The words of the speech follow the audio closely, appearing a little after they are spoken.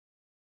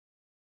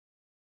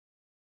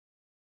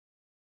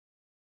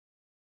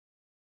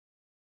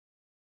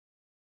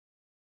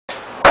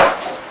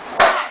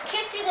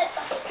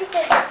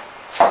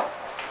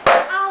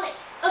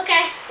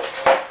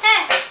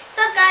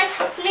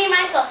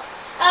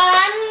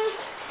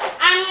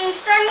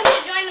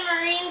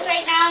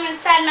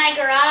my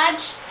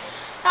garage.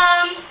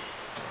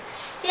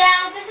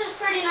 Yeah, this is a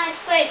pretty nice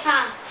place,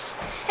 huh?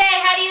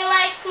 Hey, how do you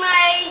like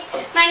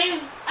my new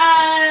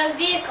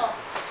vehicle?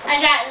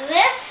 I got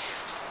this,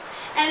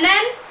 and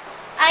then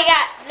I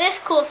got this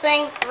cool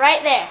thing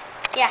right there.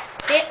 Yeah,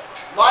 see it?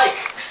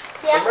 Mike,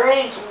 Yeah. the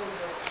Marines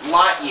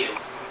want you.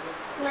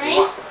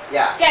 Marines?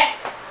 Yeah. Okay.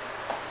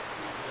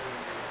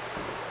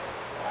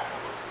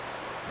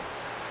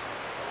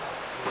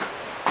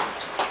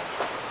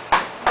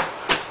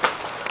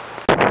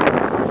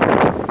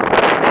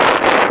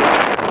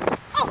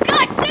 Oh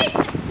God,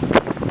 Jason!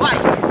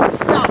 Mike,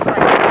 stop right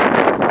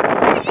now.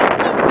 Where did you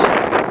come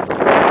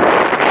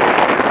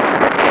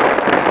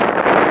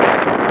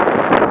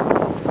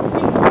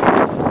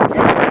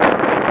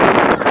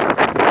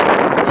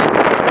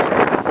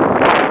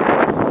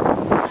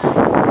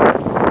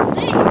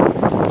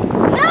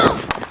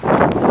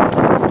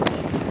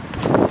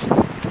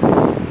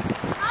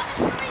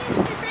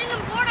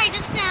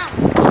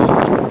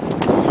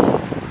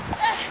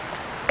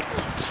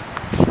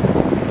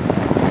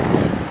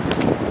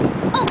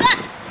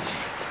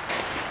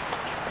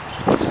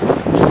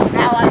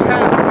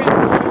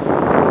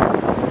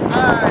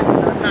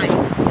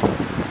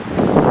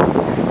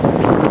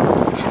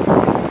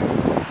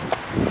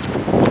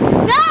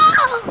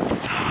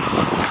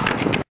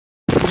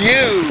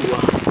You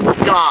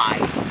die.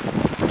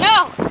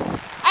 No,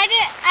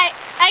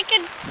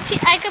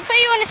 I could put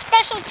you in a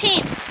special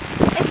team.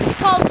 It's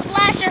called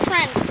Slasher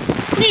Friends.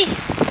 Please,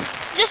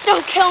 just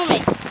don't kill me.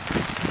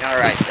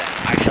 Alright then,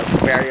 I shall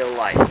spare your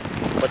life.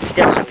 But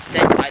still, I was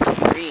sent by the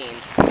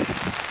Marines.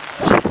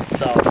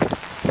 So,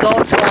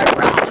 go to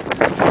Iraq.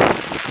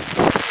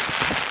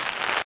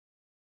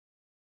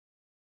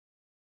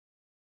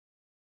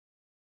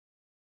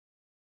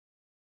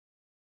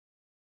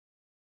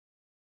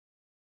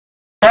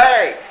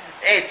 Hey,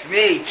 it's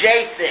me,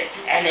 Jason,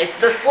 and it's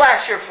the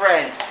Slasher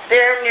Friends.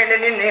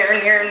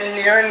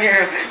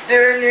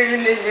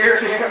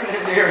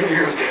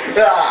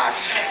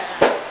 Gosh.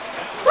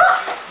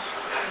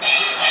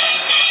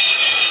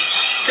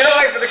 Get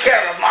away from the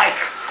camera, Mike.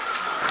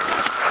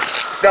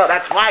 No,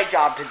 that's my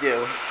job to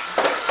do.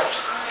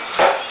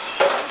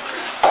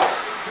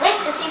 Wait,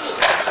 the TV.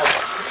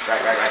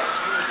 Right.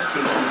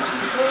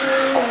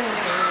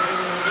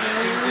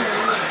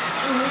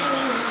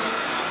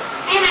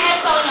 And my head's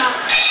falling off.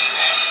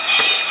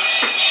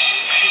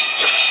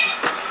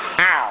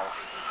 Ow.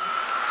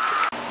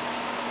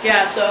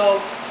 Yeah,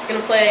 so we're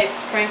gonna play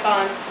prank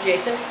on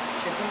Jason.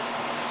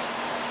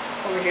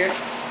 Over here.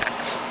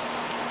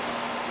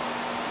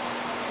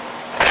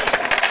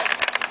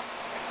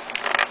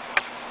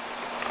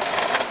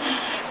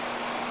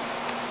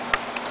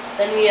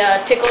 Then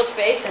we tickle his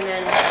face and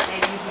then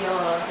maybe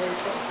he'll hit his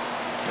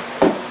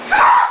face.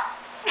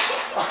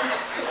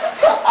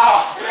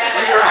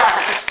 Your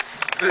ass.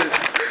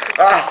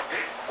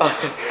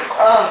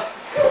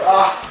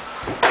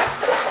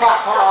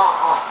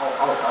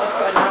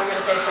 Okay, now we're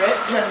gonna pay for it.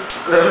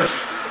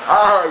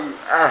 Oh, you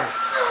ass.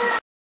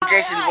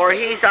 Jason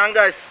Vorheese, I'm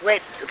gonna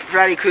slit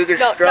Freddy Kruger's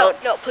throat.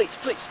 No, please.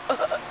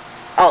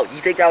 Oh,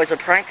 you think that was a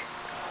prank?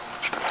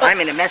 I'm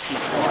in a messy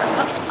floor.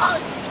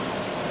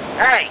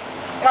 Hey,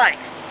 Mike.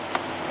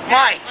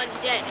 Mike,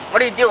 Undead.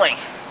 what are you doing?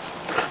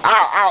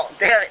 Ow,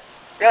 damn it,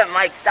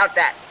 Mike, stop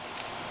that.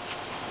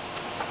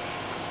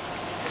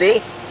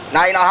 See?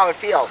 Now you know how it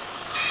feels.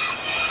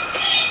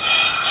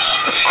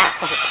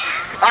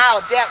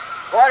 Ow, damn.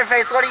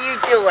 LetherFace, what are you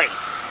doing?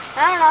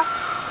 I don't know.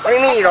 What do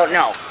you mean you don't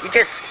know? You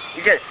just,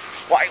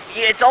 why,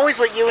 it's always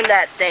with you and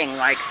that thing,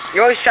 like,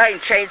 you're always trying to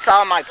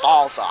chainsaw my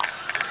balls off.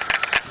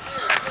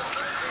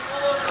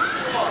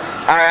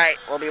 Alright,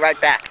 we'll be right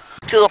back.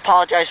 To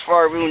apologize for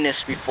our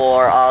rudeness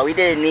before, we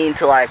didn't mean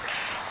to, like,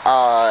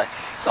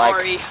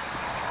 Sorry.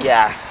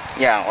 yeah,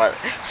 well,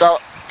 so,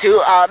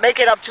 to, make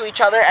it up to each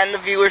other and the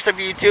viewers of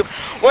YouTube,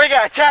 we're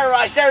gonna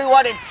terrorize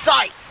everyone in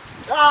sight!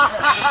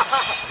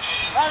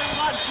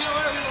 Everyone, kill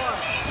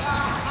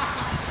everyone!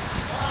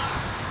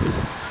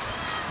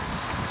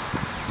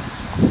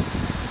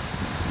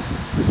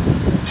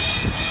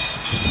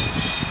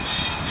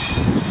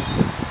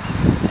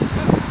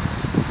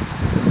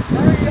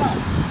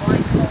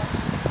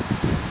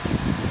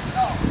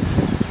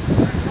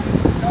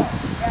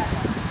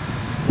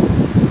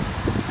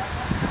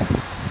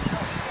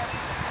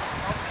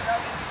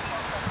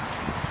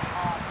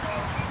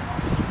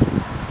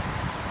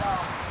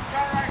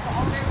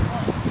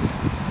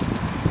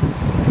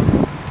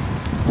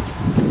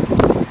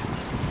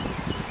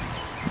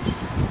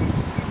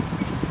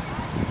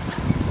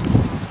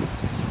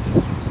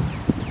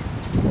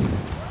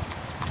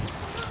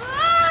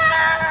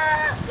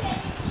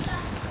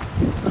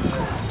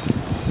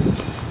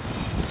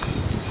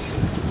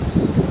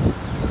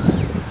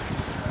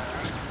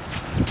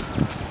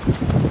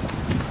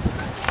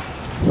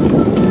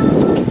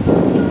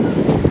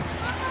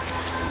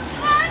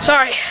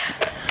 Sorry.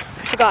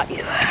 Forgot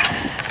you.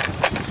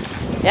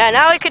 Yeah,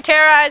 now we could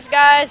terrorize,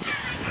 guys.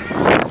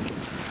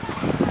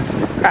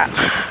 Crap.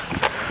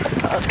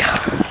 Let's go.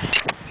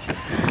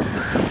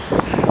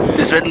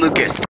 This is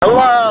Lucas.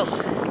 Hello!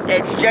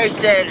 it's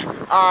Jason.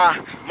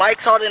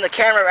 Mike's holding the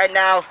camera right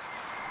now.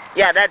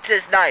 Yeah, that's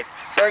his knife.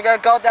 So we're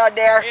gonna go down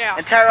there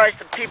and terrorize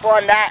the people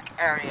in that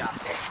area.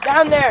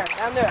 Down there,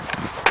 down there.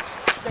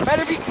 There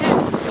better be kids.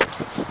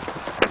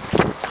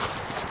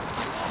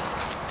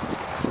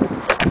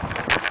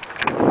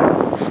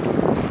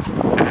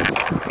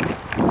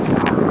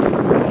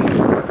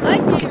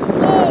 Thank you,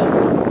 slow.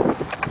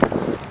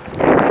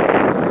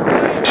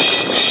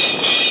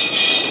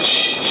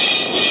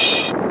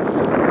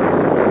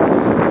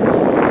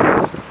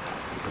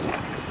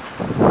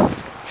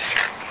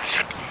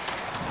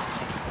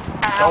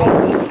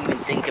 Don't even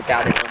think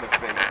about it, little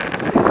Freddy.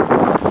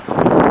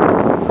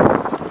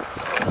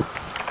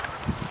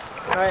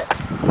 Alright.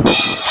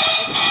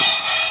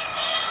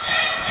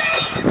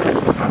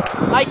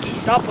 Mikey,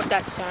 stop with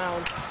that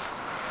sound.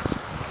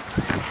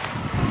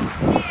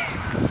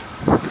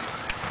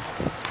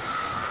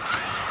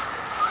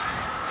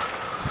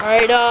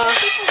 Alright,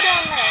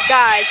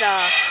 guys,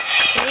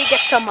 can we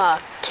get some,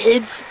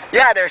 kids?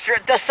 Yeah, there's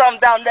some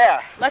down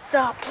there. Let's,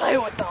 play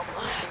with them.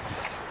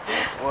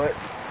 What?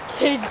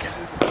 Kids.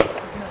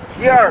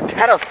 You're a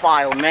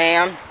pedophile,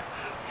 man.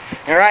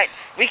 Alright?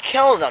 We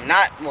kill them,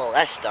 not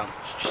molest them.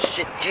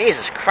 Shit,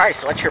 Jesus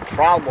Christ, what's your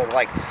problem?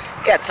 Like,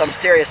 you got some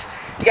serious...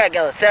 You gotta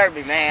go to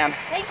therapy, man.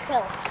 Rape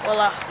pills.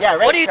 Well, yeah,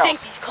 what do you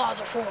think these claws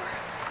are for?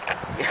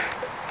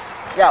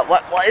 Yeah,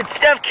 well,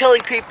 instead of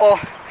killing people...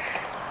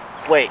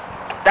 Wait,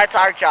 that's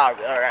our job,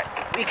 alright.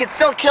 We can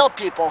still kill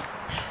people.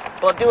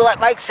 We'll do like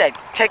Mike said.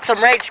 Take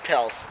some rage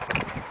pills.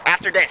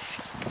 After this.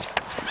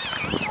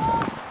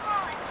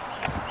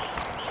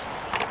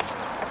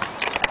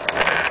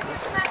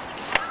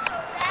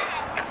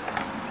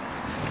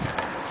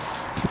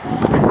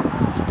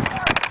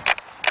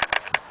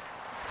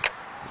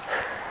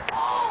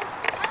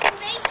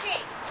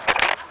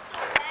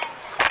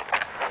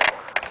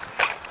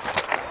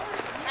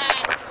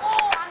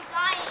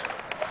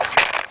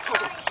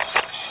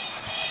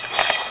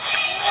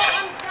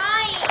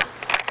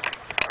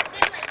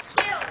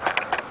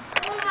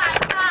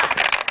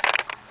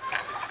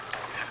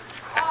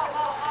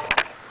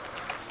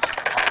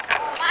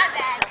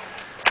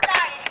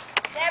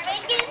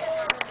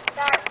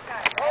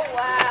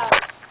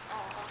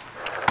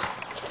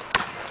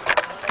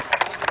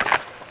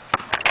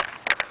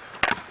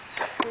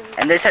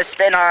 And this has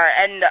been our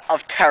end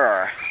of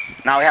terror.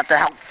 Now we have to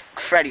help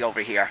Freddy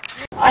over here.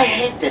 I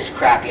hate this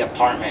crappy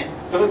apartment.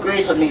 Who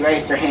agrees with me?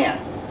 Raise their hand.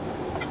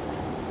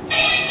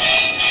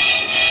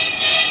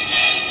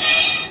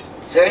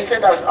 Seriously,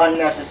 that was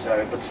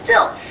unnecessary. But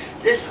still,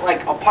 this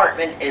like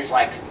apartment is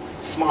like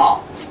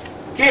small.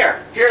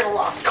 Here's a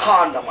lost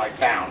condom I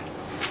found.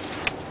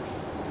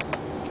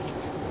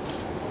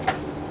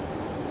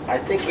 I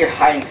think you're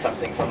hiding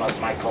something from us,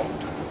 Michael.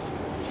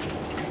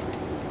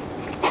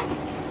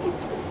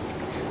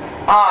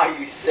 Ah,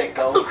 you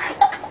sicko.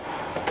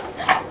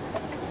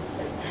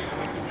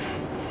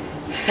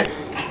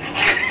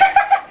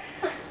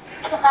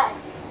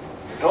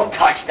 Don't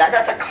touch that,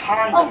 that's a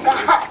condom. Oh,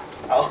 God.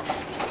 Oh.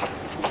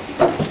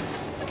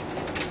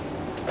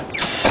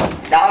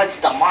 Now it's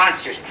the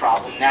monster's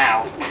problem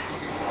now.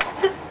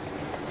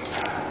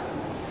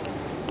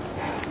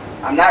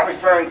 I'm not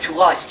referring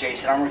to us,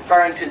 Jason, I'm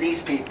referring to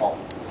these people.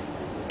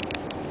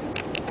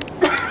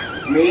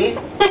 Me?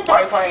 What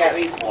are you pointing at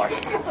me for?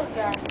 Oh,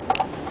 God.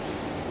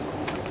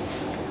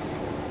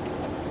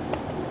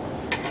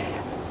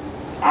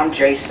 I'm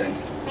Jason.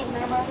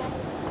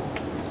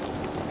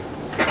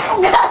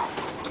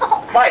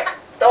 Mike,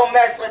 don't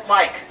mess with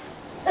Mike.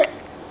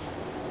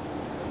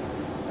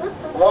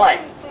 What?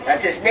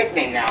 That's his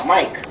nickname now,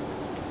 Mike.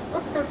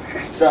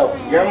 So,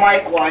 you're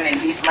Mike 1 and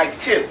he's Mike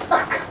 2.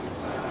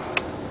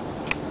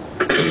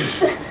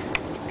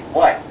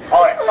 What?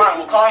 Alright, fine,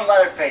 we'll call him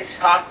LetherFace,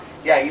 huh?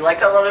 Yeah, you like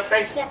that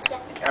LetherFace? Yeah, yeah.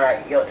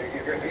 Alright, you're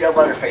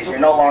LetherFace, you're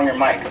no longer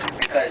Mike,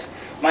 because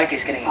Mike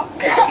is getting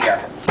pissed here.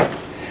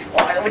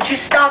 Well, would you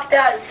stop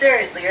that?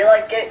 Seriously, you're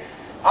like getting...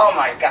 Oh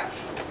my God.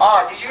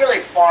 Oh, did you really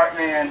fart,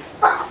 man?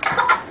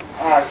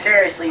 Oh,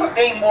 seriously, you're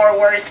being more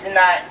worse than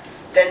that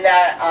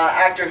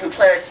actor who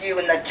plays you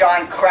in the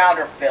John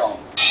Crowder film.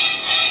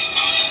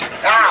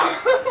 Ah,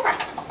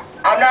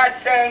 I'm not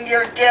saying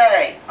you're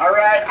gay,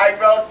 alright? I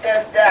wrote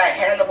that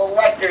Hannibal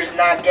Lecter's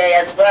not gay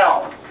as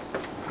well.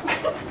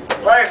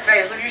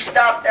 LetherFace, would you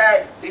stop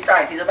that?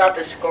 Besides, he's about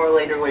to score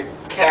later with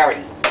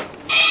Carrie.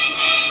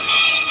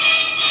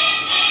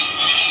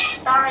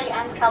 Sorry,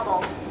 I'm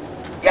troubled.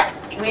 Yeah,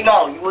 we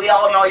know. We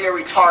all know you're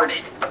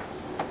retarded.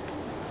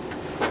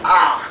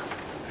 Ah.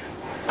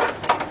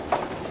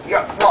 You're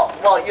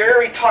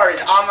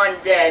retarded. I'm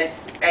undead,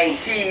 and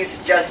he's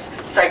just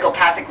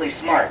psychopathically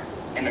smart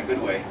in a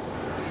good way.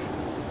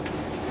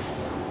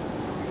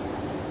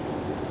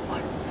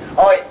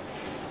 Oh,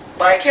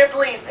 but I can't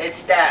believe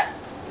it's that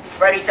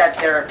Freddy's at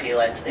therapy.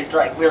 It's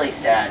like really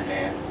sad,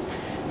 man.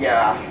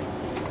 Yeah,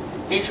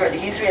 he's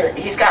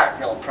got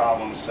real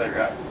problems. So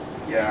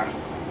yeah.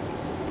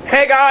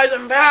 Hey guys,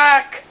 I'm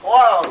back.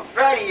 Whoa,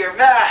 Freddy, you're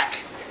back.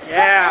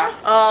 Yeah.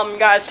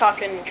 Guys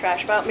talking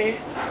trash about me.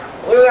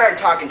 We weren't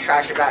talking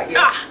trash about you.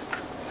 Ah.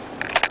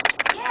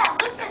 Yeah.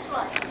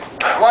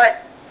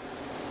 What?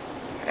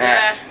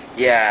 Yeah.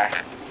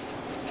 Yeah.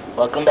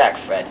 Welcome back,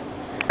 Fred.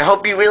 I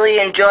hope you really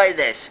enjoy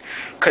this,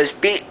 because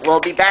we'll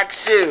be back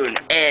soon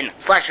in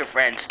Slasher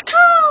Friends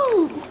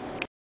 2!